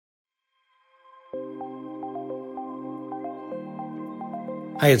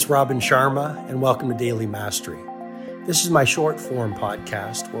Hi, it's Robin Sharma, and welcome to Daily Mastery. This is my short form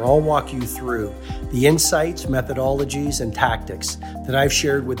podcast where I'll walk you through the insights, methodologies, and tactics that I've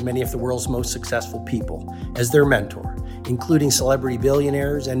shared with many of the world's most successful people as their mentor, including celebrity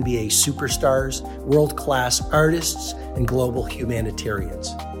billionaires, NBA superstars, world-class artists, and global humanitarians.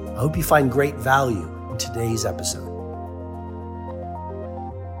 I hope you find great value in today's episode.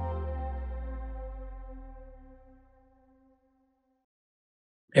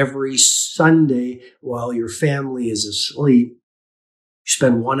 Every Sunday, while your family is asleep, you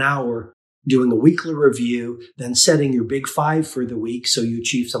spend 1 hour doing a weekly review, then setting your big five for the week so you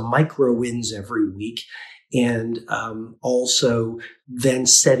achieve some micro wins every week, and also then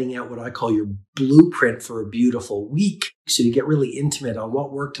setting out what I call your blueprint for a beautiful week. So you get really intimate on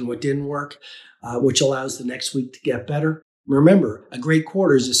what worked and what didn't work, which allows the next week to get better. Remember, a great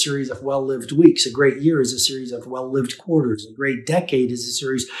quarter is a series of well-lived weeks. A great year is a series of well-lived quarters. A great decade is a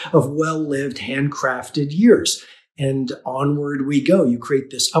series of well-lived, handcrafted years. And onward we go. You create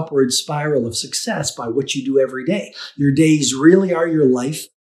this upward spiral of success by what you do every day. Your days really are your life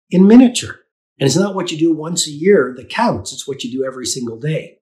in miniature. And it's not what you do once a year that counts. It's what you do every single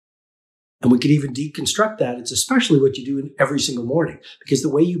day. And we could even deconstruct that. It's especially what you do every single morning, because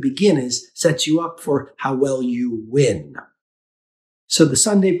the way you begin sets you up for how well you win. So the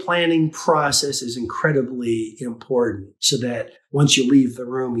Sunday planning process is incredibly important so that once you leave the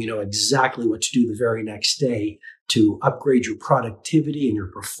room, you know exactly what to do the very next day to upgrade your productivity and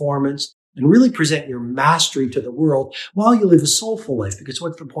your performance and really present your mastery to the world while you live a soulful life. Because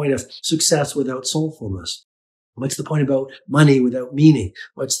what's the point of success without soulfulness? What's the point about money without meaning?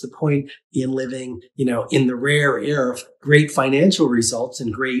 What's the point in living, in the rare air of great financial results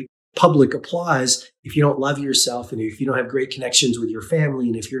and great public applause if you don't love yourself and if you don't have great connections with your family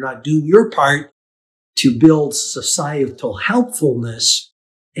and if you're not doing your part to build societal helpfulness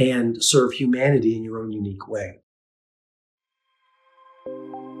and serve humanity in your own unique way?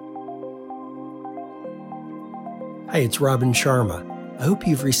 Hi, it's Robin Sharma. I hope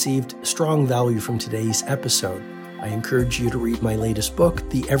you've received strong value from today's episode. I encourage you to read my latest book,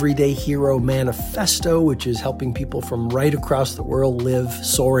 The Everyday Hero Manifesto, which is helping people from right across the world live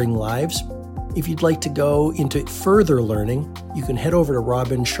soaring lives. If you'd like to go into further learning, you can head over to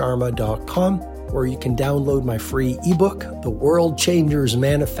robinsharma.com, where you can download my free ebook, The World Changers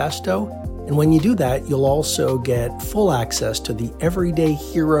Manifesto. And when you do that, you'll also get full access to the Everyday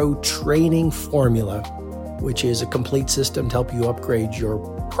Hero Training Formula, which is a complete system to help you upgrade your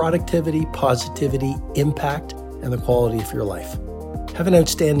productivity, positivity, impact, and the quality of your life. Have an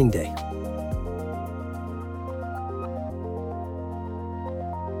outstanding day.